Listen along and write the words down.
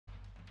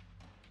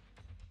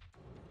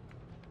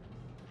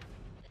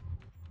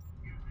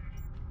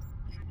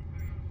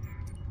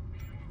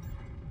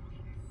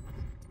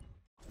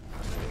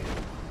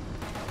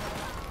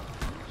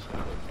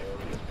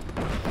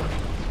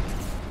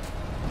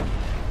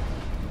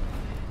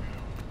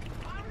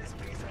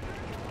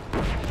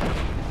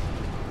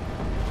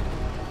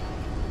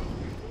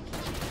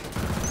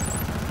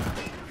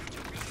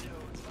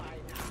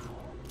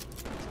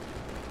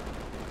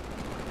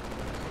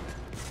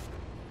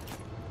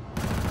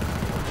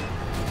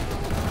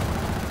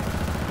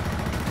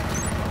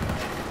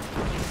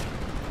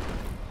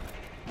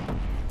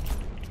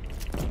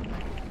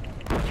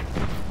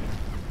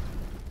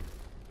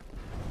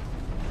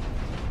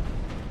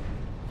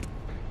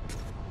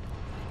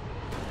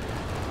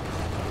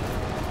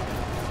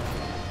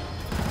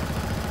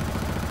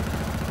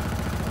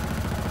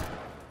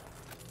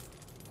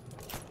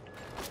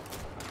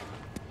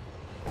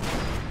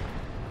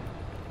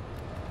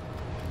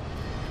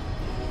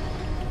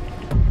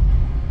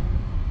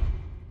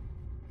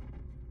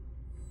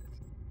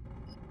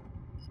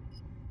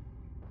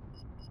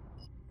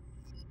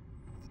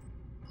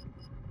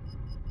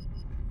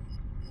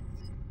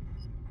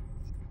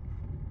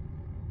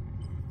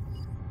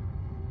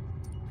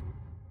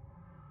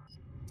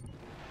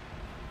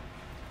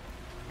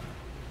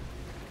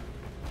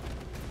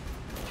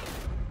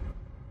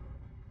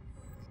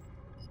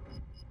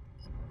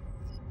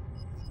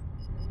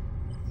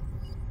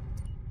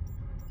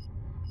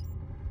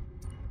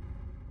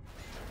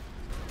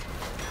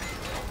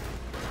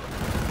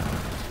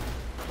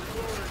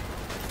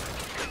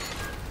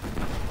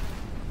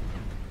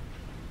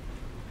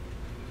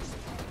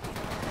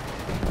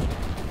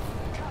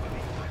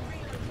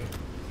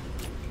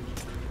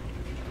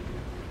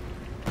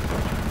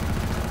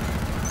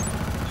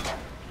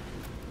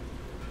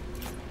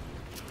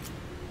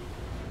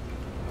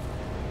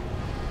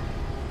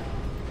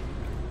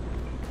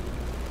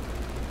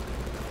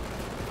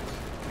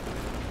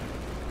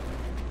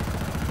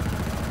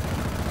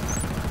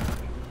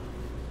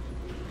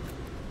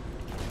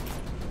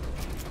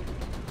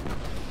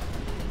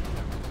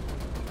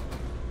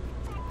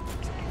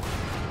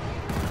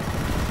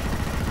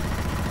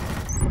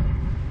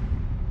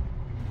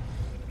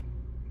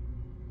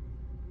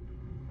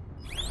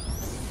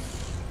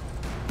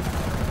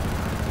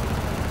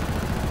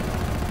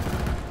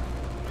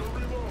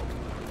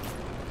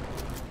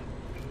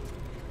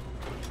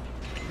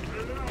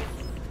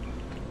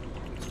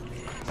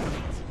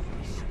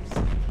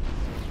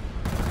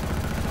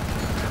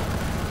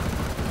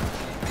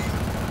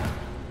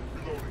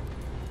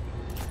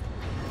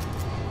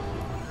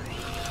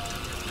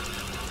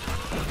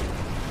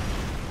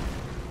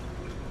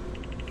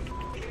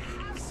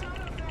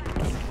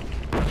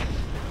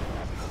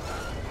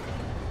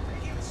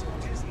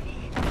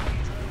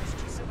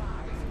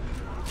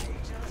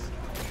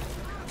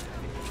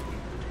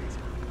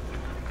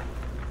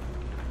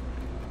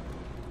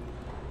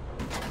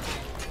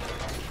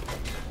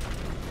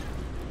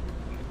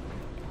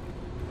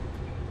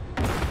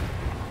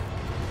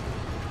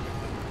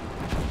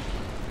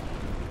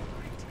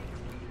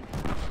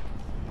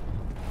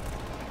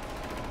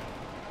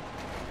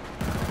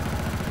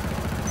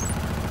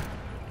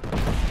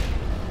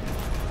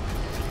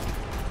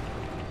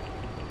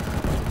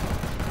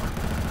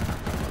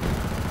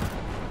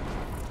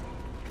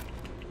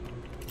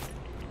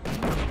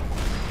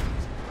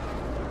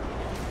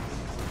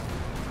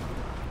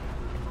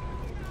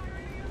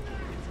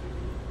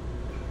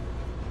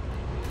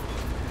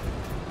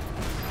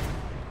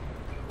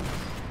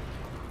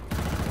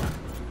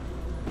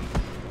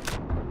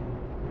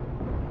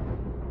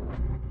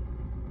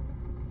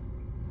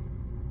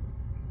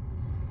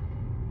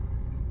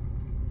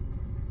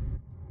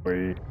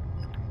boy.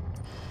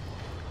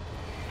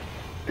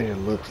 It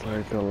looks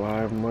like the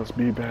live must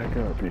be back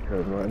up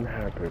because nothing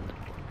happened.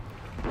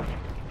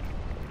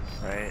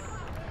 Right?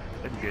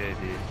 That's good,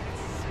 dude.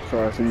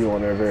 So I see you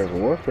on Advanced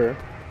Warfare.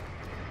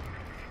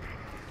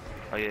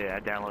 Oh yeah, I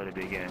downloaded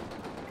it again.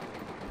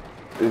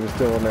 Is it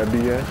still on that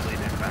BS?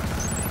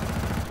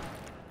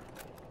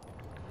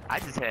 I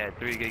just had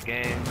 3 good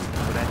games.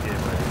 What I did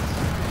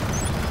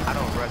was, I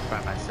don't rush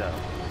by myself.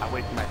 I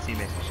wait for my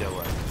teammates to show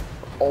up.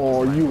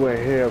 Oh, you went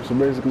ham. So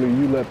basically,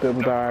 you let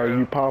them die,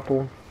 you pop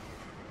them.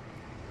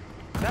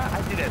 No,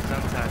 I do that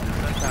sometimes. And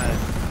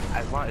sometimes,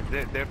 as long as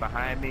they're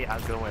behind me,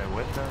 I'll go in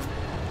with them,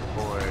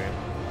 or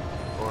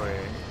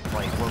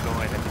like we'll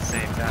go in at the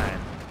same time,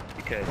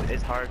 because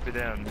it's hard for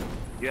them.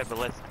 You have the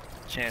less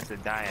chance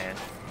of dying.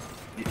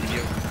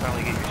 You'll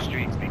probably get your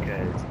streaks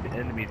because the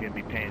enemy's gonna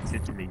be paying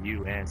attention to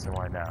you and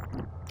someone else.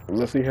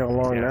 Let's see how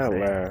long that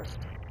lasts.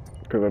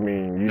 Because I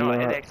mean, you know. No,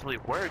 it actually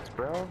works,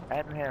 bro. I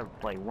haven't had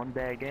like one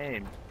bad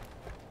game.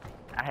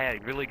 I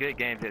had really good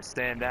games that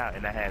stand out,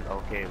 and I had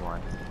okay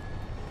ones.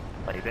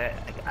 Like that,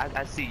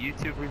 I see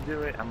YouTubers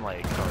do it. I'm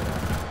like,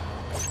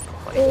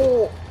 like,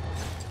 oh,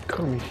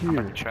 come here. I'm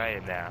gonna try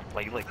it now.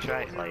 Like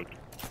try it. Like,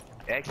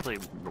 it actually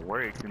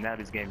works, and now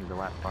this game is a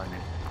lot funner.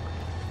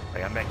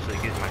 Like, I'm actually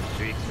getting my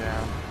streaks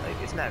now.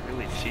 Like, it's not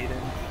really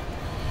cheating.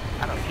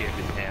 I don't care if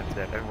it's ham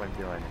stuff. Everyone's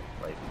doing it.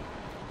 Like,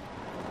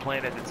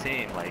 playing as a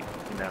team. Like,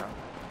 you know.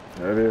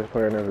 That is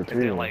playing as a team.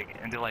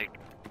 And then like,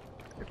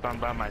 if I'm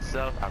by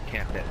myself, I'll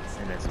camp that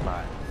in that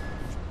spot.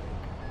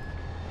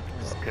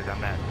 Just because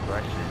I'm not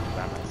rushing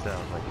by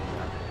myself, like, you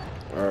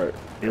know. Alright,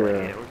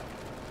 yeah. Like,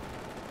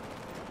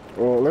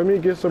 well, let me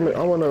get some,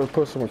 I want to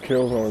put some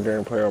Killzone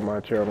gameplay on my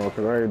channel,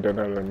 because I ain't done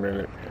that in a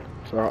minute.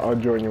 So I'll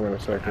join you in a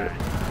second.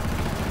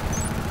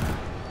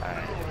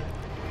 Alright.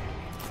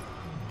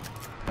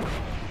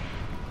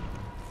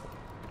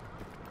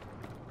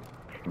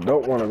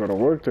 Don't want to go to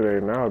work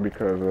today now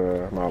because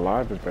my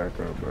live is back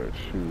up, but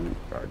shoot,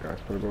 I got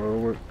to go to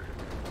work.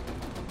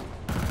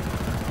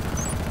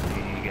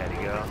 You gotta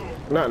go?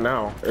 Not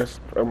now. It's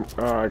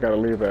I gotta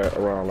leave at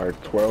around like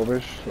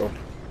 12ish. So.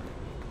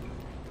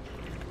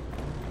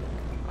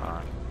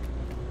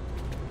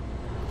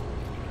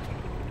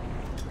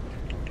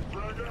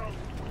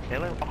 Hey,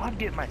 look, oh, I'm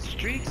getting my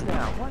streaks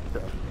now. What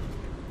the?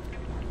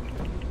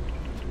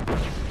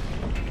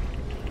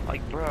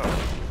 Like, bro,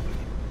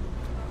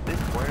 this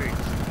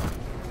works.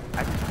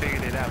 I just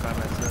figured it out by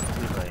myself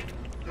too.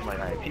 Like,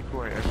 alright,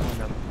 people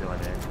everyone else is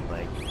doing it.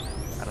 Like,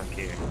 I don't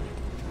care.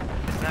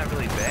 It's not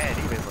really bad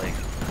either. Like,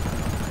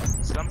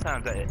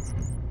 sometimes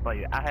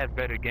I have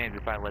better games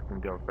if I let them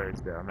go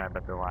first. Though I'm not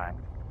about to lie.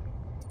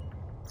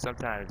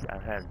 Sometimes I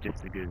have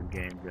just as good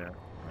games though.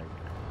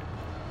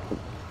 Like,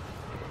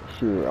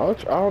 shoot,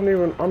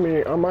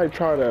 I might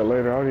try that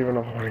later. I don't even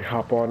know if I want to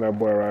hop on that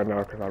boy right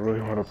now because I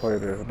really want to play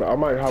this. But I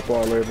might hop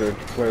on later and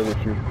play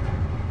with you.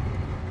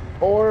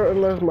 Or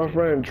unless my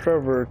friend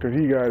Trevor, cause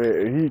he got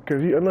it,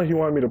 I know he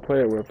wanted me to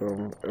play it with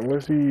him.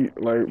 Unless he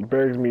like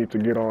begs me to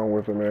get on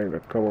with him in a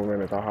couple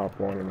minutes, I'll hop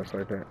on in a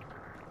second.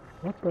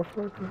 What the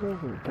fuck is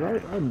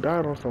this? I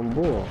died on some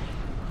bull.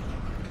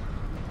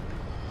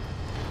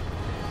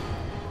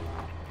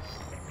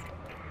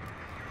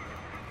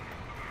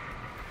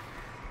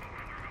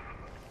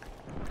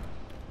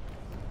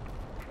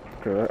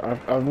 Cause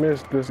I've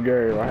missed this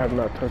game. I have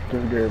not touched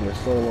this game in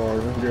so long.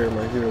 This game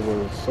right here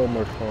was so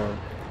much fun.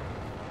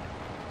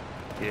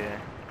 yeah.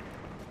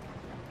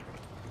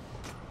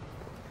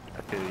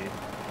 I feel you.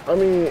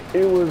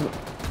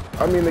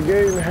 I mean, the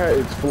game had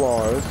its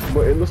flaws,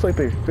 but it looks like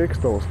they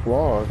fixed those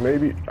flaws.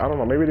 Maybe, I don't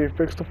know, maybe they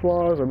fixed the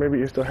flaws, or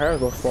maybe it still has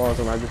those flaws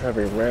and I just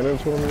haven't ran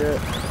into them yet.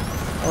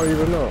 I don't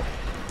even know.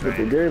 But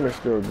the game is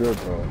still good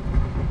though.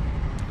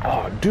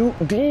 Oh, dude,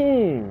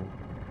 dang!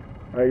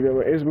 Like,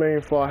 its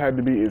main flaw had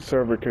to be its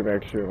server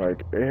connection.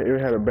 Like, it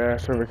had a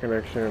bad server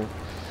connection.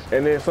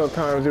 And then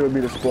sometimes it would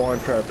be the spawn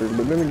trapping.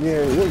 But then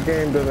again, what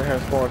game doesn't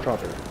have spawn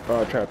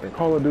trapping?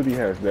 Call of Duty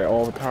has that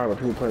all the time, and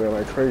people play that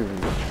like crazy.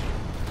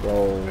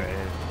 So,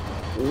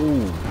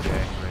 ooh.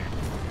 Exactly.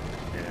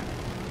 Yeah.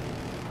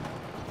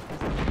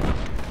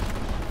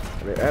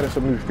 And they added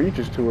some new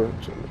features to it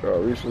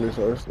recently,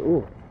 so it's,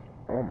 ooh.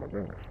 Oh my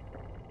goodness.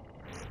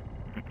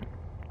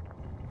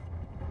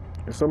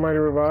 Did somebody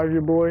revive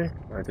your boy?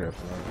 I guess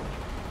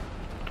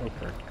not.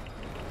 Okay.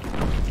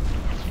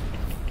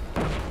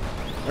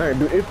 Alright,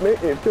 dude,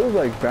 it feels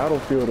like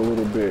Battlefield a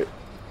little bit,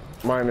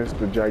 minus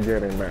the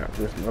gigantic map.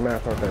 The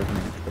map's not that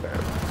huge for that.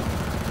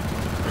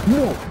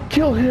 No!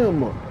 Kill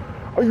him!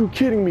 Are you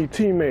kidding me,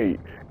 teammate?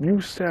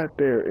 You sat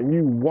there and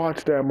you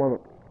watched that mother...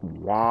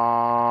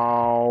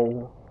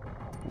 Wow.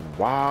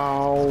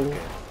 Wow.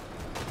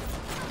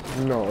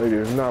 No, it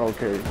is not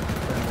okay. You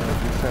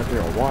sat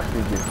there and watched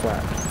me get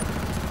clapped.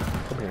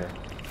 Come here.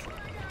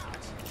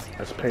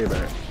 That's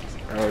payback.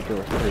 Right there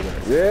was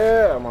payback.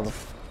 Yeah,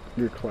 motherfucker.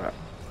 Get clapped.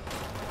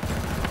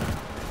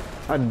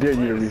 I dare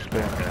you to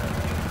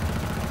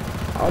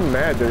respawn. I'm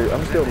mad, dude.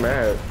 I'm still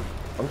mad.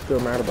 I'm still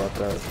mad about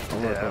that.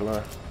 I'm not gonna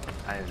lie.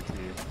 I am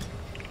too.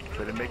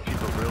 But it makes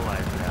people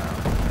realize now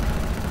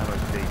how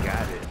much they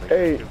got it. Like,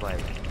 Hey. it's like,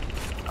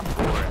 I'm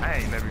bored. I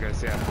ain't never gonna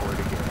say I'm bored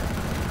again.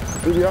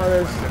 To be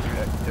honest,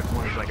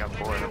 Everyone's like, I'm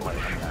bored. I'm like,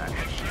 I'm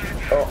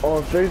not.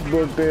 on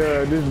Facebook,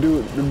 there, the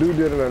dude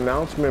did an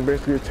announcement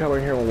basically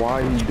telling him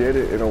why he did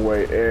it in a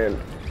way. And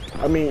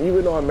I mean,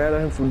 even though I'm mad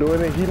at him for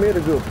doing it, he made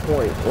a good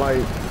point.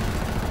 Like,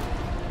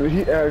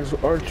 he asked,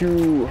 "Aren't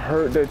you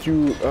hurt that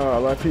you a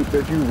lot of people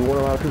that you ruin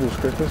a lot of people's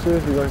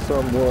Christmases?" He's like,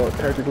 well,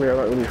 technically, I'm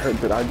not really hurt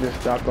that I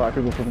just stopped a lot of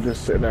people from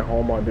just sitting at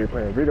home all day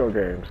playing video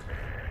games."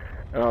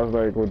 And I was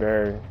like, well,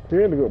 dang, he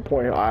had a good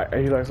point.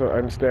 He's like, so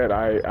instead,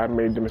 I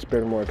made them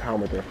spend more time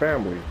with their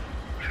family.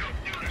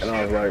 And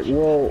I was like,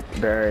 well,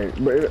 dang.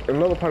 But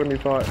another part of me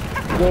thought,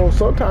 well,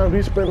 sometimes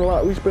we spend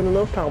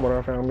enough time with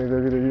our families.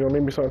 You know,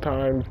 maybe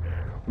sometimes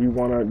we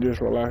want to just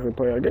relax and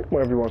play a game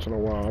every once in a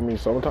while. I mean,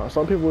 sometimes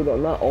some people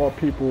don't. Not all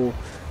people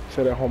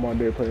sit at home all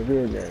day playing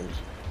video games.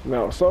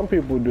 Now, some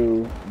people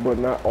do, but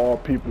not all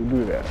people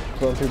do that.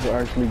 Some people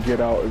actually get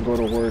out and go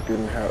to work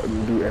and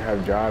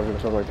have jobs and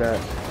stuff like that.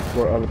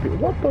 Where other people,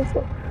 what the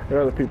fuck? And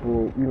other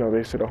people, you know,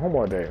 they sit at home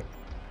all day.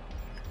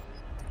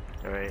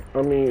 Right.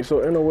 I mean,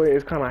 so in a way,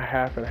 it's kind of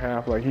half and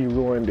half. Like, he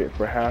ruined it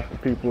for half the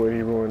people, and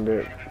he ruined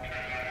it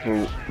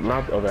for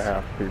not the other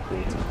half of people.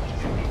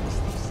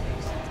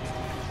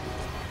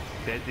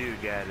 That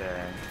dude got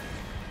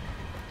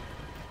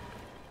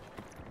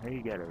he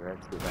got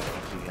arrested.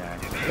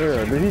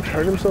 Yeah, did he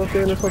turn himself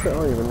in or something? I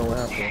don't even know what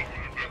happened.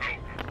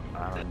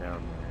 I don't know,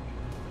 man.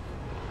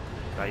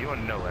 Like, you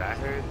wanna know what I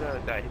heard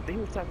though? That he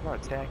was talking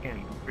about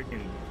attacking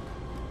freaking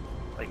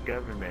like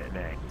government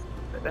next.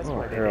 That's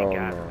why they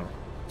got him.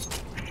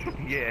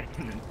 Yeah,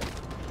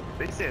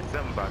 they said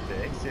something about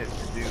that. They said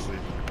the dude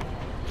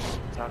was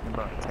talking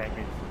about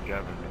attacking the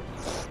government.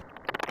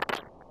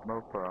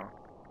 Mofo.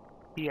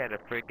 He had a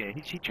freaking.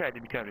 He tried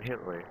to become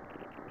Hitler.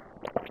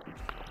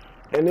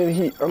 And then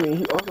he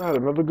also had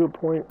another good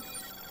point,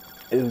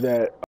 is that